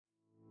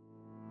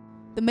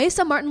The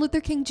Mesa Martin Luther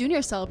King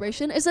Jr.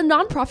 Celebration is a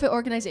nonprofit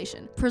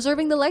organization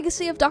preserving the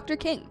legacy of Dr.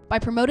 King by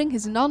promoting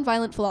his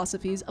nonviolent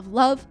philosophies of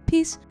love,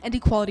 peace, and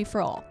equality for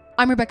all.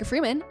 I'm Rebecca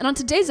Freeman, and on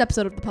today's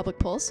episode of The Public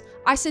Pulse,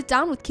 I sit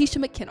down with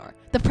Keisha McKinnor,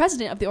 the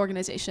president of the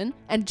organization,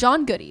 and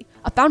John Goody,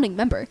 a founding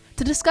member,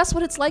 to discuss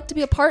what it's like to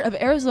be a part of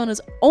Arizona's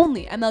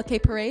only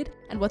MLK parade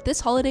and what this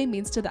holiday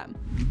means to them.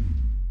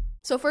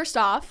 So first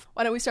off,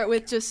 why don't we start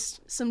with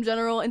just some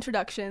general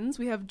introductions.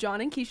 We have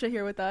John and Keisha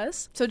here with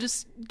us. So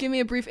just give me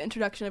a brief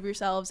introduction of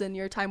yourselves and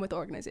your time with the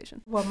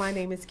organization. Well, my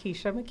name is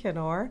Keisha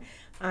McKinnor.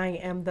 I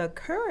am the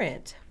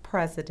current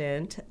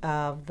president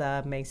of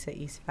the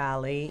Mesa-East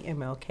Valley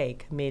MLK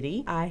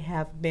committee. I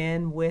have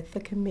been with the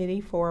committee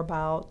for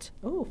about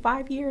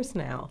 5 years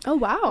now. Oh,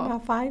 wow.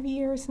 About 5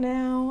 years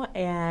now,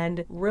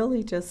 and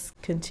really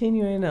just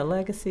continuing a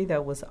legacy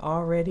that was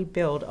already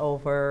built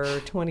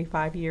over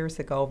 25 years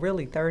ago,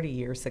 really 30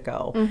 years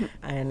ago. Mm-hmm.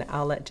 And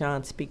I'll let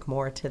John speak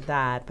more to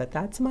that, but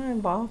that's my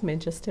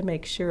involvement, just to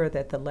make sure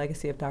that the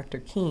legacy of Dr.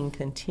 King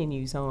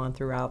continues on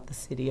throughout the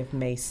city of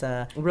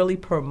Mesa, really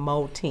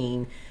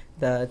promoting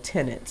the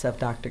tenets of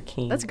Dr.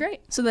 King. That's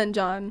great. So then,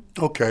 John.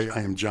 Okay,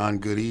 I am John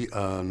Goody,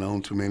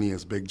 known to many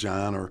as Big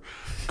John or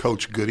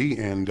Coach Goody,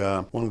 and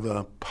one of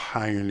the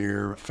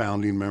pioneer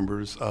founding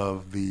members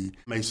of the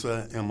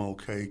Mesa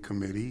MLK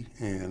committee,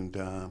 and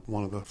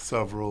one of the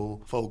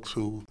several folks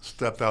who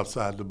stepped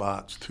outside the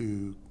box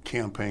to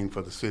campaign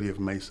for the city of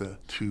Mesa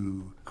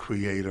to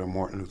create a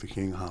Martin Luther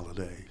King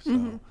holiday.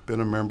 So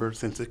been a member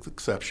since its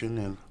inception,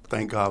 and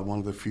thank God one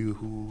of the few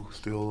who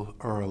still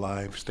are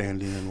alive,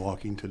 standing and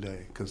walking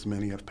today, because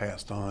many have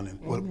passed on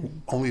and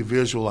would only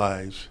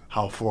visualize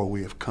how far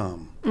we have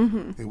come.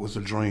 It was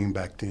a dream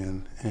back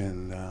then,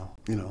 and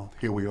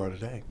here we are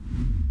today.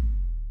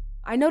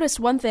 I noticed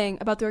one thing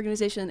about the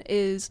organization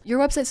is your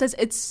website says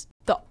it's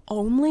the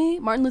only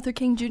Martin Luther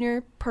King Jr.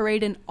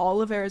 parade in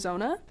all of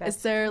Arizona. Is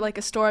there like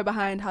a story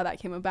behind how that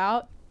came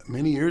about?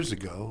 Many years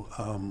ago,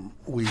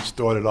 we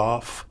started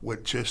off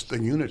with just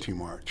a unity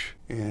march,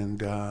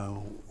 and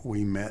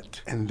we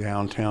met in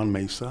downtown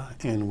Mesa,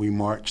 and we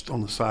marched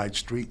on the side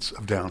streets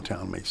of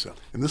downtown Mesa.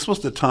 And this was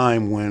the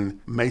time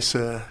when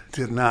Mesa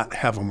did not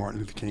have a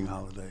Martin Luther King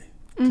holiday,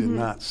 did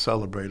not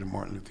celebrate a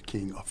Martin Luther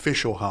King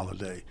official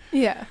holiday.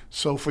 Yeah.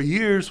 So for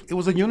years, it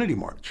was a unity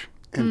march.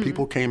 And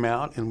people came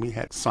out, and we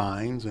had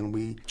signs, and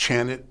we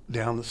chanted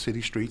down the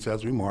city streets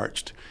as we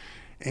marched.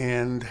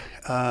 And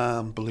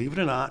believe it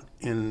or not,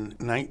 in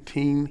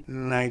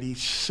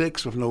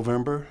 1996 of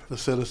November, the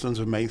citizens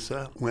of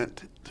Mesa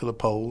went to the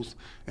polls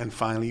and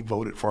finally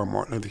voted for a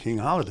Martin Luther King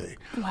holiday.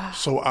 Wow.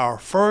 So our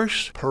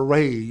first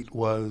parade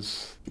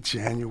was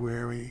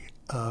January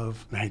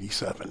of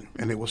 97.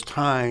 And it was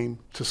time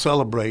to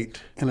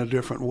celebrate in a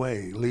different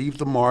way, leave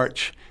the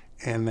march,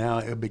 and now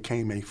it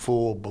became a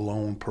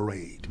full-blown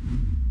parade.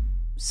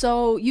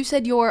 So you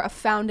said you're a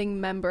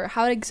founding member.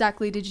 How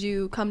exactly did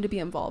you come to be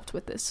involved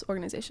with this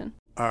organization?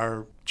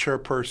 Our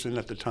chairperson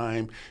at the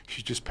time,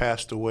 she just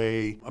passed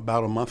away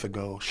about a month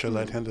ago,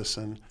 Shalette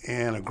Henderson,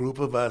 and a group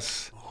of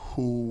us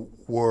who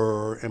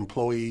were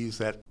employees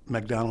at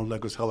McDonnell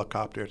Douglas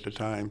Helicopter at the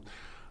time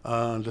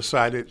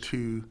decided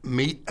to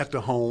meet at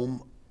the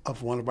home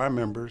of one of our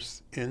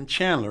members in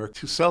Chandler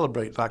to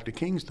celebrate Dr.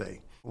 King's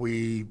Day.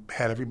 We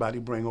had everybody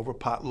bring over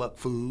potluck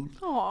food.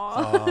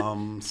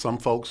 Some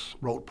folks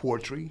wrote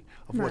poetry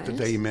of what the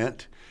day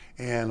meant.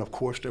 And, of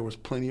course, there was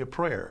plenty of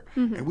prayer.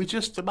 And we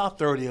just, about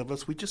 30 of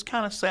us, we just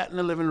kind of sat in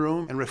the living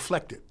room and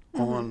reflected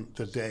on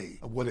the day,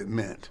 of what it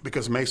meant.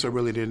 Because Mesa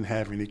really didn't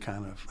have any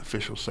kind of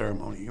official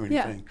ceremony or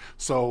anything. Yeah.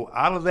 So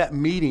out of that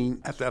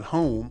meeting at that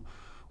home,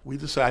 we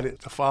decided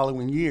the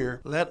following year,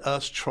 let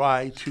us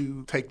try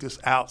to take this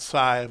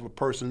outside of a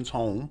person's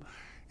home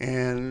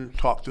and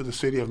talk to the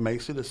city of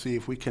Mesa to see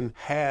if we can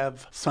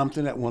have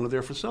something at one of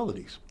their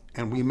facilities.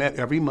 And we met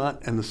every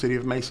month, and the city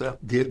of Mesa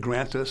did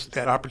grant us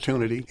that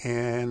opportunity.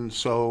 And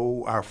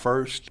so our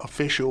first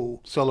official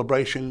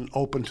celebration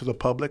open to the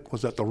public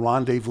was at the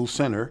Rendezvous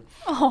Center,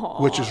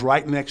 which is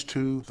right next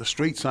to the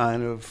street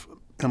sign of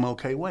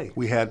MLK Way.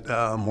 We had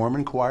a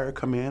Mormon choir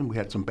come in. We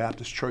had some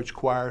Baptist church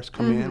choirs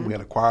come in. We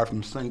had a choir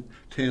from St.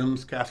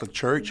 Tim's Catholic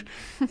Church.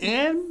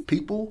 And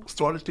people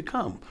started to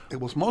come. It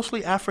was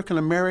mostly African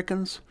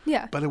Americans,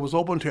 but it was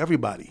open to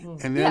everybody.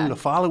 And then the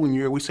following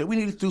year, we said we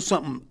need to do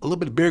something a little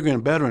bit bigger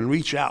and better and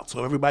reach out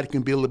so everybody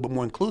can be a little bit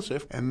more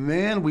inclusive. And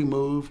then we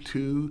moved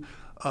to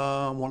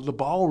one of the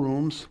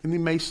ballrooms in the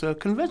Mesa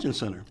Convention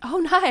Center. Oh,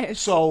 nice.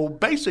 So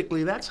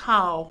basically, that's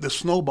how the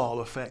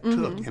snowball effect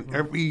took. And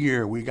every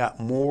year, we got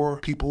more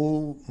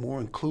people, more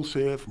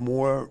inclusive,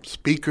 more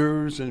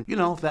speakers, and,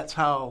 that's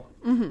how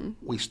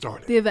we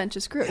started. The event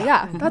just grew.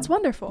 Yeah, that's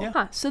wonderful. Yeah.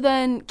 Huh. So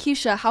then,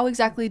 Keisha, how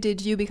exactly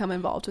did you become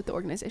involved with the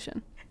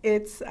organization?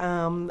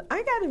 I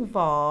got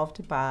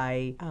involved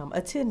by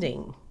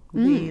attending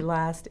the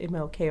last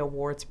MLK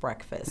Awards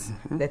breakfast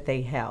that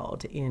they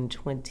held in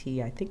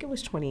I think it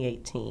was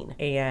 2018.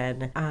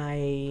 And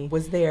I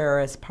was there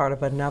as part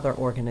of another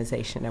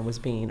organization that was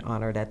being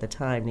honored at the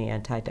time, the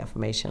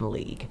Anti-Defamation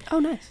League. Oh,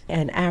 nice.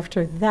 And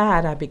after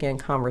that, I began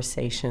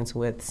conversations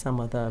with some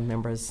of the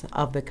members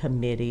of the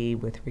committee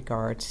with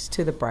regards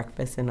to the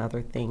breakfast and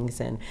other things.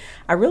 And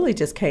I really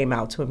just came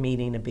out to a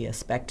meeting to be a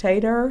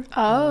spectator.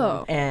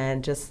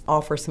 And just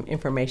offer some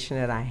information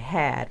that I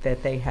had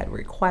that they had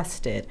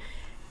requested.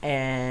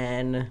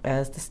 And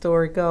as the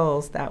story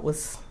goes, that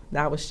was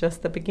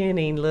just the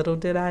beginning. Little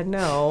did I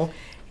know,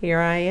 here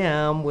I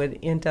am, would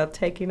end up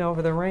taking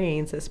over the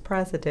reins as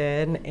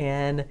president,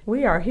 and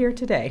we are here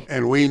today.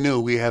 And we knew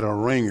we had a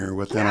ringer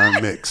within our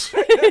mix.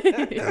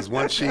 Because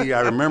I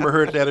remember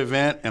her at that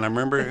event, and I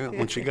remember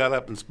when she got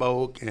up and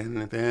spoke,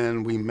 and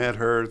then we met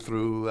her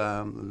through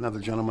another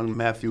gentleman,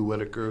 Matthew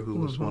Whitaker, who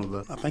was one of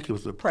the, I think he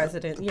was the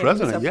president. He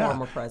was a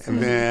former president.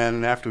 And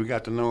then after we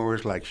got to know her,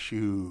 it's like,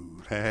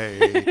 shoot,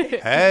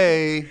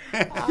 hey.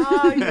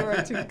 Oh, you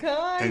are too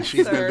kind, And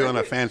she's been doing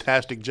a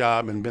fantastic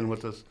job and been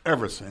with us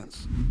ever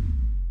since.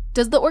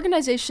 Does the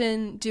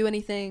organization do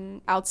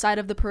anything outside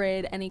of the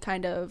parade, any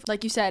kind of,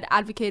 like you said,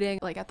 advocating,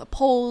 like at the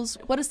polls?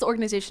 What does the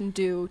organization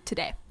do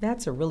today?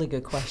 That's a really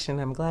good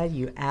question. I'm glad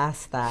you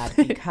asked that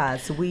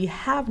because we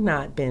have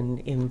not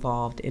been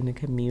involved in the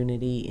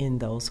community in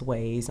those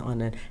ways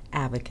on an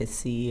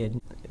advocacy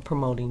and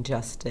promoting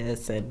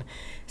justice and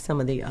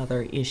some of the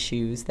other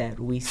issues that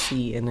we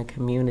see in the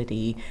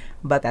community,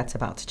 but that's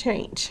about to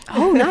change.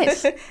 Oh,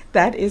 nice.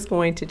 That is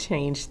going to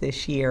change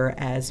this year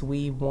as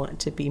we want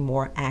to be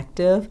more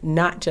active,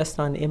 not just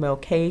on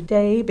MLK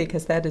Day,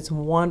 because that is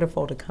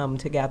wonderful to come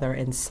together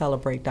and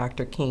celebrate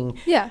Dr. King.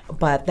 Yeah.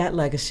 But that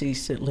legacy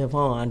should live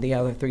on the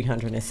other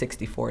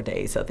 364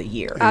 days of the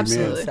year.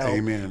 Absolutely. So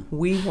Amen.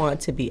 We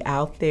want to be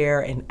out there,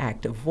 an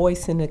active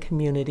voice in the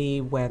community,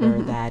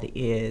 whether that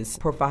is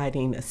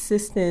providing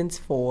assistance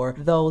for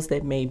those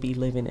that may be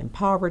living in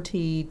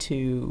poverty,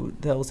 to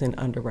those in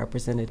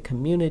underrepresented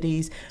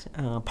communities,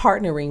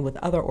 partnering with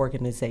other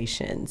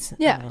organizations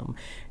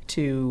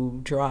to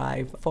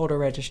drive voter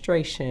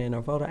registration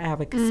or voter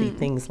advocacy,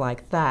 things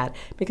like that,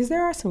 because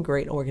there are some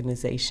great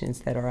organizations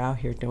that are out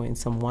here doing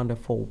some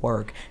wonderful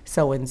work.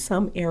 So in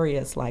some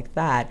areas like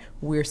that,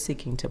 we're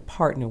seeking to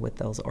partner with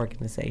those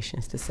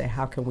organizations to say,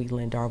 how can we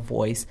lend our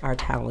voice, our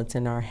talents,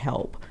 and our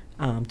help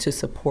to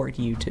support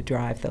you to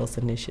drive those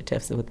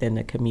initiatives within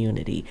the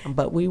community.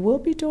 But we will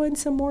be doing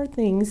some more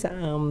things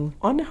on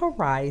the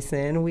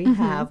horizon. We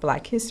have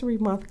Black History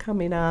Month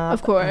coming up.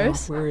 Of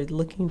course. We're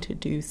looking to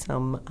do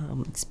some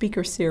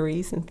speaker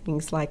series and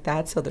things like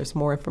that, so there's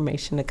more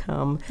information to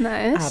come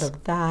out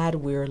of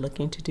that. We're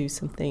looking to do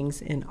some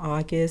things in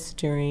August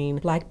during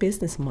Black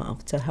Business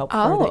Month to help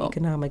further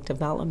economic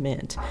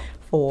development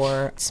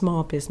for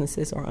small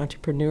businesses or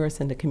entrepreneurs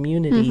in the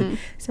community.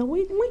 So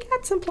we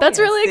got some plans. That's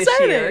really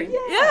exciting.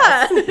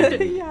 Yes. Yeah.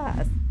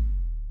 Yes.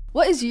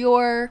 What is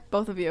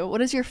both of you,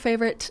 what is your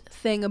favorite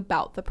thing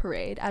about the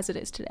parade as it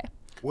is today?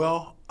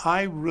 Well,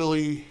 I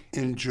really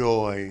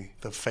enjoy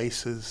the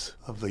faces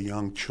of the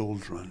young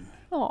children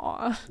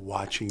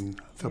watching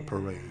the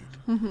parade.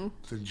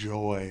 The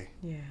joy.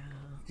 Yeah.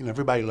 You know,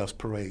 everybody loves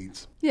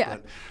parades. Yeah.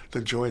 But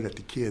the joy that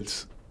the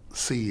kids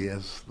see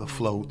as the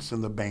floats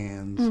and the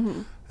bands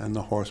and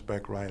the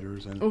horseback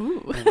riders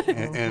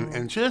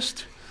and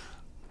just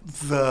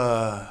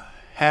the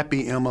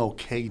happy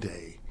MLK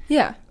Day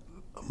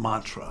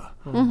mantra,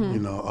 you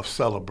know, of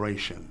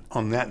celebration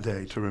on that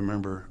day to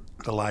remember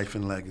the life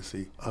and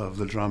legacy of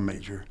the drum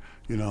major.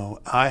 You know,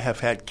 I have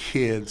had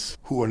kids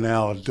who are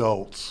now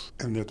adults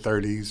in their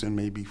 30s and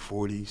maybe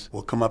 40s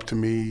will come up to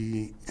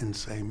me and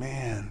say,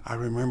 man, I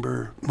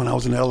remember when I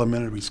was in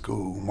elementary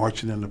school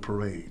marching in the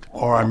parade.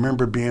 Or I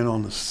remember being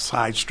on the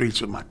side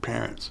streets with my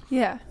parents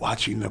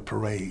watching the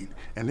parade.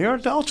 And they're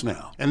adults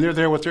now, and they're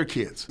there with their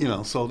kids. You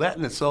know, so that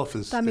in itself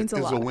is a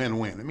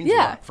win-win. It means a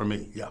lot for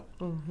me,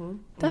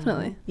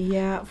 Definitely.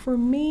 Yeah, for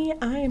me,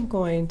 I am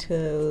going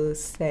to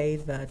say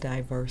the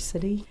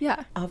diversity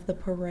of the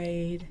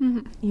parade.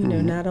 You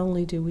know, not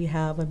only do we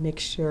have a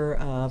mixture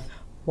of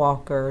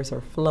walkers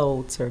or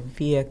floats or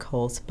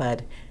vehicles,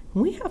 but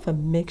we have a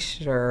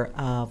mixture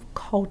of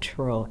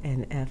cultural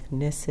and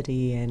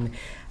ethnicity and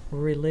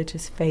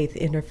religious faith,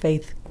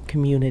 interfaith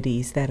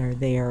communities that are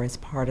there as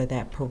part of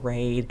that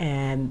parade.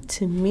 And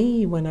to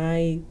me, when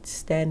I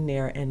stand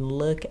there and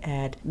look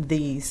at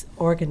these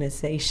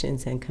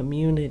organizations and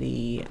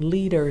community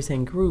leaders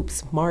and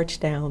groups march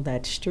down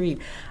that street,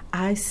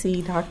 I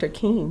see Dr.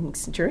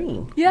 King's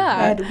dream.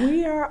 Yeah. That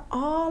we are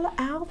all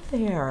out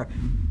there.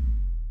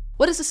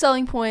 What is the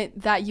selling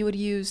point that you would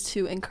use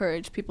to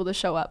encourage people to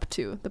show up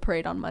to the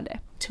parade on Monday?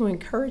 To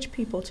encourage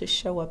people to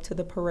show up to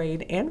the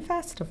parade and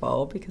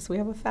festival, because we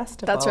have a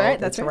festival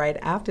that's right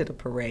after the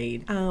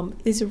parade,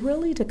 is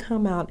really to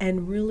come out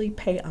and really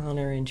pay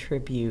honor and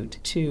tribute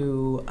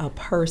to a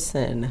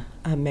person,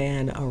 a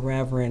man, a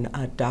reverend,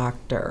 a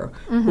doctor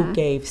who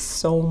gave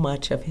so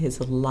much of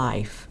his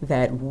life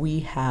that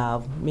we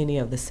have many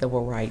of the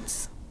civil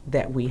rights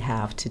that we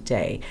have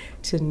today,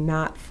 to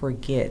not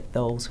forget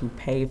those who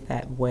paved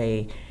that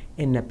way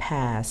in the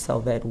past so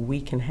that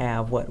we can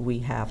have what we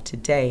have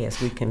today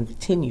as we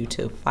continue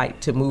to fight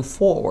to move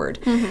forward.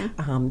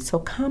 So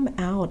come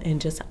out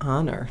and just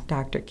honor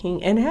Dr.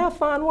 King and have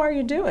fun while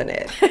you're doing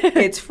it.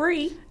 It's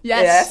free.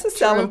 Yes, that's a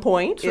selling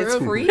point. True. It's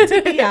free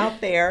to be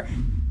out there.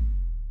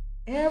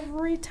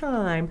 Every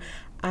time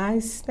I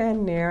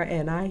stand there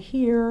and I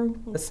hear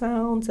the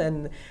sounds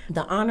and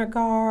the honor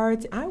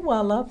guards, I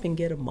well up and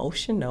get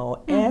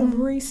emotional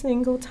every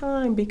single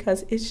time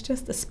because it's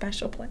just a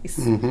special place.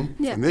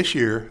 Yeah. And this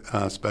year,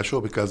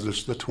 special because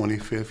it's the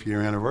 25th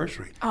year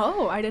anniversary.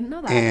 Oh, I didn't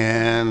know that.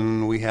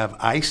 And we have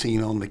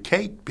icing on the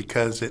cake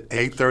because at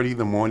 8:30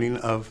 the morning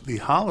of the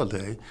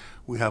holiday,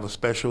 we have a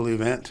special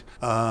event,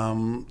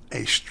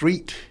 a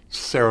street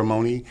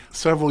ceremony.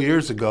 Several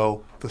years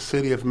ago, the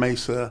city of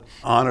Mesa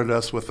honored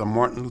us with a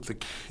Martin Luther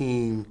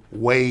King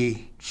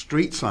Way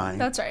street sign.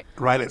 That's right.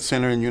 Right at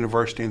Center and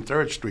University and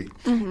 3rd Street.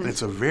 And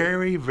it's a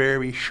very,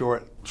 very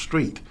short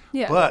street.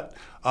 Yeah. But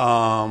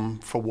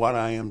for what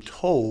I am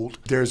told,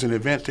 there's an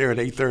event there at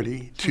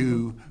 8:30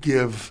 to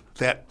give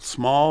that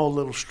small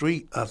little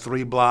street a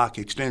 3-block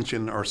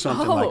extension or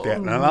something like that.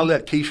 And I'll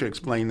let Keisha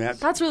explain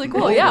that. That's really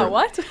cool. Yeah,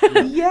 what?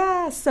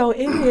 Yeah, so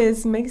it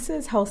is, Mesa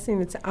is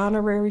hosting its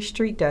honorary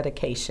street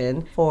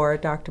dedication for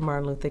Dr.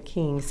 Martin Luther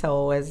King.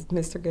 So as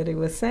Mr. Goody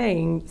was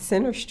saying,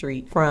 Center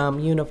Street from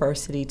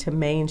University to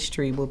Main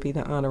Street will be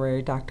the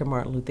honorary Dr.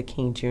 Martin Luther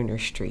King Jr.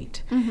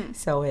 Street.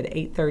 So at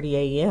 8:30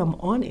 a.m.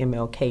 on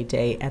MLK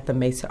Day at the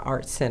Mesa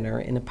Arts Center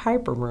in the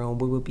Piper Room,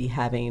 we will be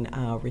having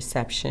a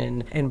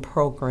reception and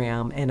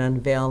program and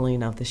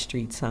unveiling of the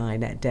street sign.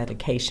 That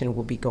dedication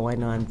will be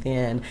going on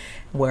then,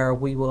 where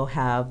we will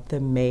have the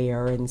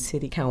mayor and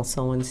city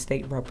council and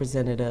state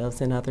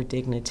representatives and other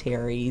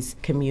dignitaries,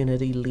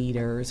 community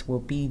leaders will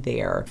be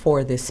there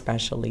for this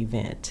special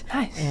event.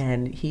 Nice.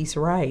 And he's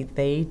right,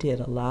 they did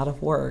a lot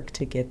of work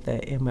to get the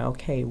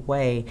MLK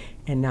Way,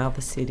 and now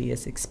the city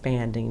is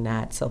expanding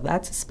that. So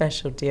that's a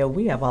special deal.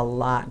 We have a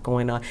lot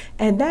going on.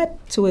 And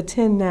that, to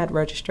attend that,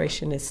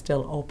 registration is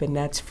still open.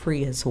 That's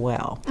free as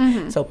well.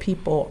 So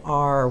people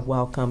are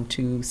welcome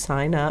to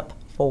sign up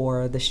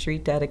for the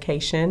street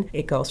dedication.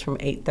 It goes from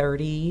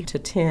 8:30 to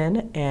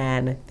 10,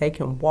 and they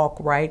can walk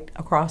right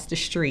across the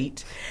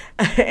street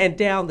and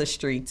down the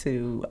street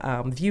to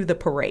view the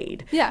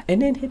parade. Yeah.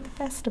 And then hit the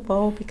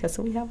festival because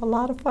we have a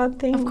lot of fun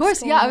things. Of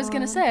course, going yeah, I was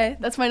going to on. say,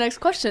 that's my next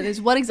question,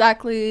 is what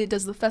exactly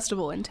does the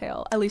festival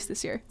entail, at least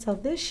this year? So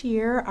this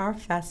year, our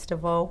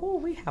festival,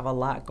 we have a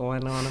lot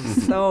going on. I'm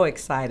so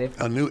excited.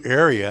 A new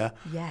area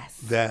Yes.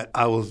 that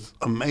I was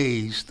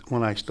amazed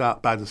when I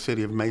stopped by the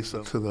city of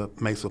Mesa to the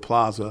Mesa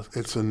Plaza.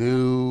 It's a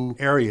new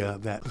area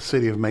that the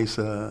city of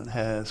Mesa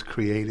has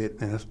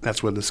created, and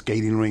that's where the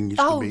skating ring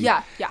used to be.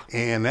 Yeah.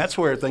 And that's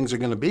where things are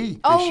going to be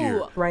Oh. this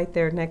year. Right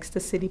there next to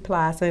City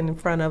Plaza and in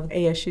front of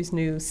ASU's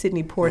new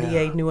Sidney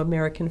Poitier New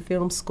American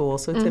Film School.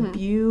 So it's a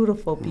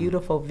beautiful,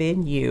 beautiful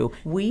venue.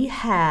 We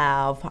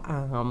have,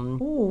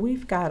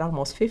 we've got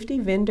almost 50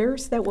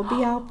 vendors that will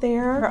be out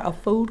there. A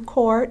food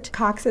court.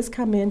 Cox has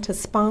come in to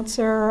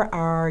sponsor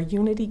our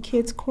Unity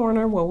Kids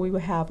Corner, where we will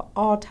have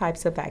all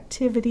types of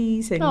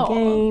activities and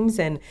games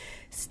and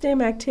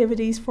STEM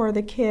activities for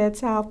the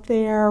kids out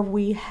there.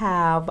 We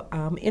have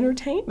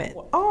entertainment.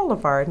 All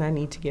of our, and I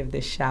need to give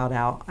this shout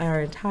out,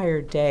 our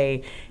entire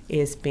day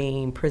is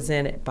being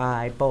presented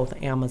by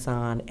both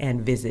Amazon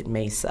and Visit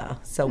Mesa.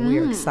 So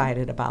we're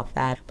excited about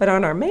that. But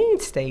on our main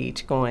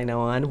stage going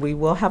on, we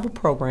will have a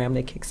program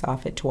that kicks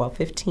off at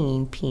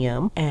 12:15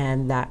 p.m.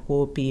 And that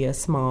will be a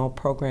small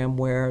program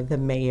where the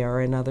mayor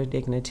and other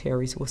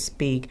dignitaries will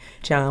speak.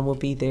 John will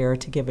be there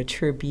to give a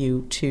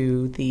tribute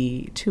to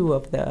the two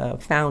of the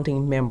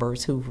founding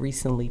members who've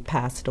recently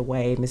passed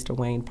away, Mr.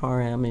 Wayne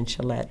Parham and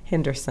Shalette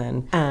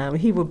Henderson.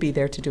 He will be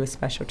there to do a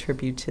special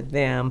tribute to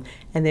them.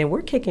 And then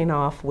we're kicking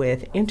off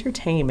with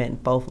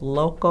entertainment, both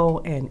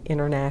local and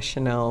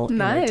international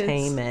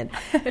entertainment.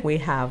 We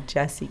have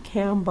Jesse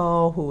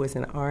Campbell, who is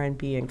an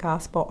R&B and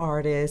gospel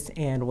artist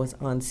and was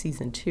on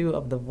season 2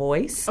 of The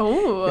Voice.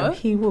 So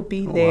he will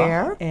be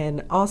there.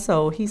 And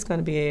also, he's going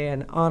to be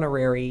an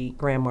honorary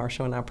Grand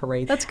Marshal in our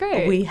parade. That's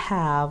great. We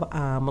have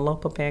a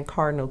local band,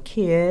 Cardinal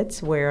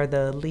Kids, where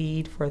the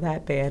lead for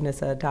that band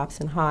is a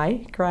Dobson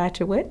High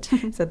graduate.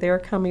 So they're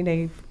coming.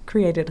 They've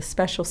created a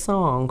special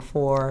song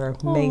for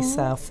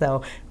Mesa.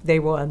 So they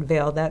will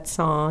unveil that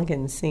song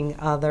and sing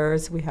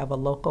others. We have a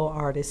local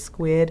artist,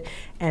 Squid,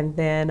 and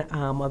then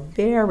a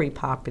very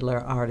popular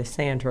artist,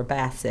 Sandra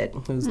Bassett,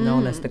 who's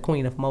known as the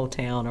Queen of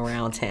Motown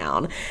around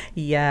town.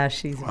 Yeah,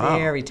 she's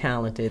very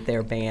talented,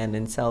 their band,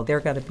 and so they're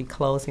going to be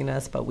closing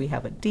us, but we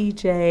have a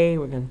DJ.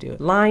 We're going to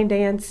do line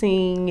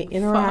dancing,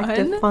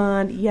 interactive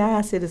fun.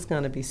 Yes, it is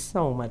going to be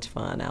so much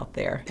fun out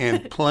there.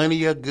 And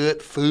plenty of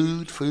good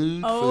food.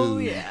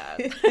 Yeah.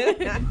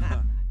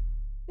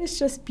 It's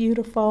just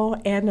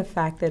beautiful, and the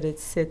fact that it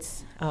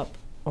sits up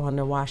on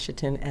the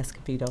Washington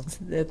Escobedo.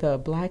 The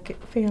black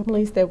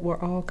families that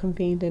were all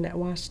convened in that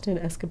Washington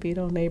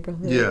Escobedo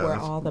neighborhood, where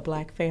all the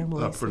black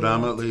families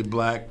predominantly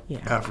black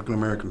African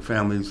American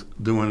families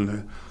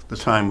during the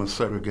time of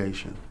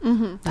segregation.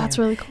 That's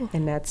really cool.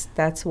 And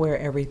that's where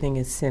everything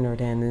is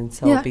centered in. And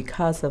so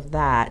because of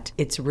that,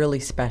 it's really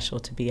special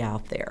to be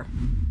out there.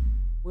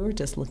 We're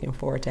just looking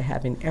forward to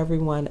having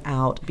everyone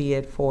out, be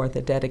it for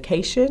the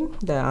dedication,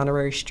 the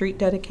honorary street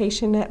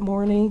dedication that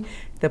morning,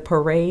 the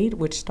parade,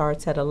 which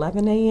starts at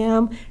 11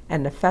 a.m.,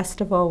 and the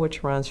festival,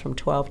 which runs from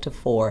 12 to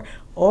 4.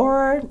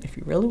 Or if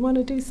you really want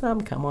to do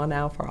something, come on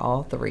out for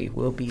all three.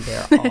 We'll be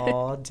there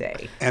all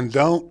day. And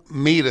don't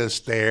meet us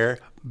there,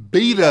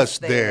 beat us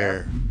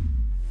there.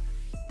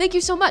 Thank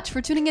you so much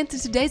for tuning in to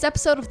today's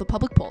episode of The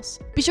Public Pulse.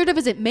 Be sure to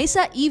visit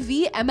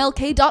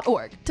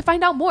MesaEVMLK.org to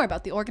find out more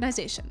about the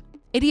organization.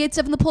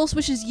 88.7 The Pulse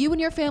wishes you and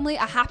your family a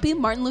happy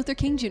Martin Luther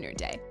King Jr.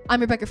 Day.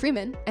 I'm Rebecca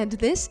Freeman, and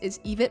this is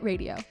EVIT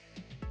Radio.